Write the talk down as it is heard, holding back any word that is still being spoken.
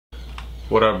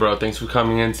What up, bro? Thanks for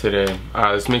coming in today.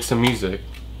 Let's make some music.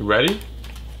 You ready?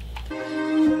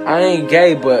 I ain't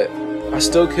gay, but I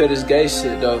still kill this gay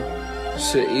shit though.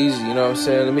 Shit easy, you know what I'm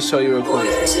saying? Let me show you real quick.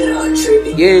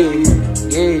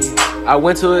 Yeah. I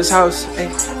went to his house,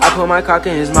 ayy. I put my cock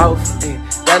in his mouth,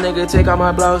 ayy. That nigga take out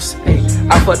my blouse, ayy.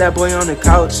 I fuck that boy on the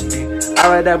couch, ayy. I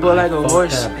ride that boy like a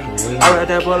horse, ayy. I ride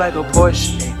that boy like a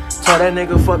Porsche, ayy. Tell that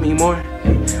nigga fuck me more,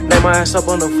 ayy. Lay my ass up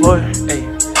on the floor,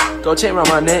 ayy. Go chain around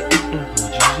my neck,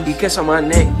 He kiss on my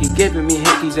neck, he giving me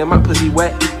hickeys and my pussy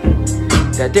wet.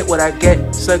 That dick what I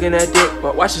get, sucking that dick,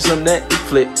 but watching some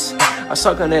Netflix. I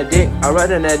suck on that dick, I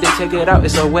ride on that dick, check it out,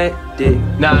 it's a wet dick.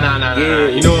 Nah.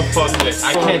 You know what, fuck this.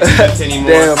 I can't do this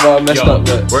anymore. Damn, bro, I messed up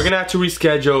that. We're gonna have to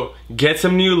reschedule, get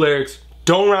some new lyrics.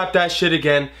 Don't rap that shit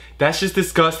again. That's just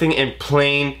disgusting and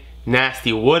plain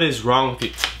nasty. What is wrong with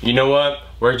you? You know what?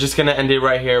 We're just gonna end it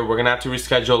right here. We're gonna have to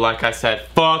reschedule, like I said.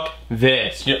 Fuck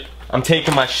this. I'm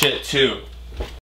taking my shit too.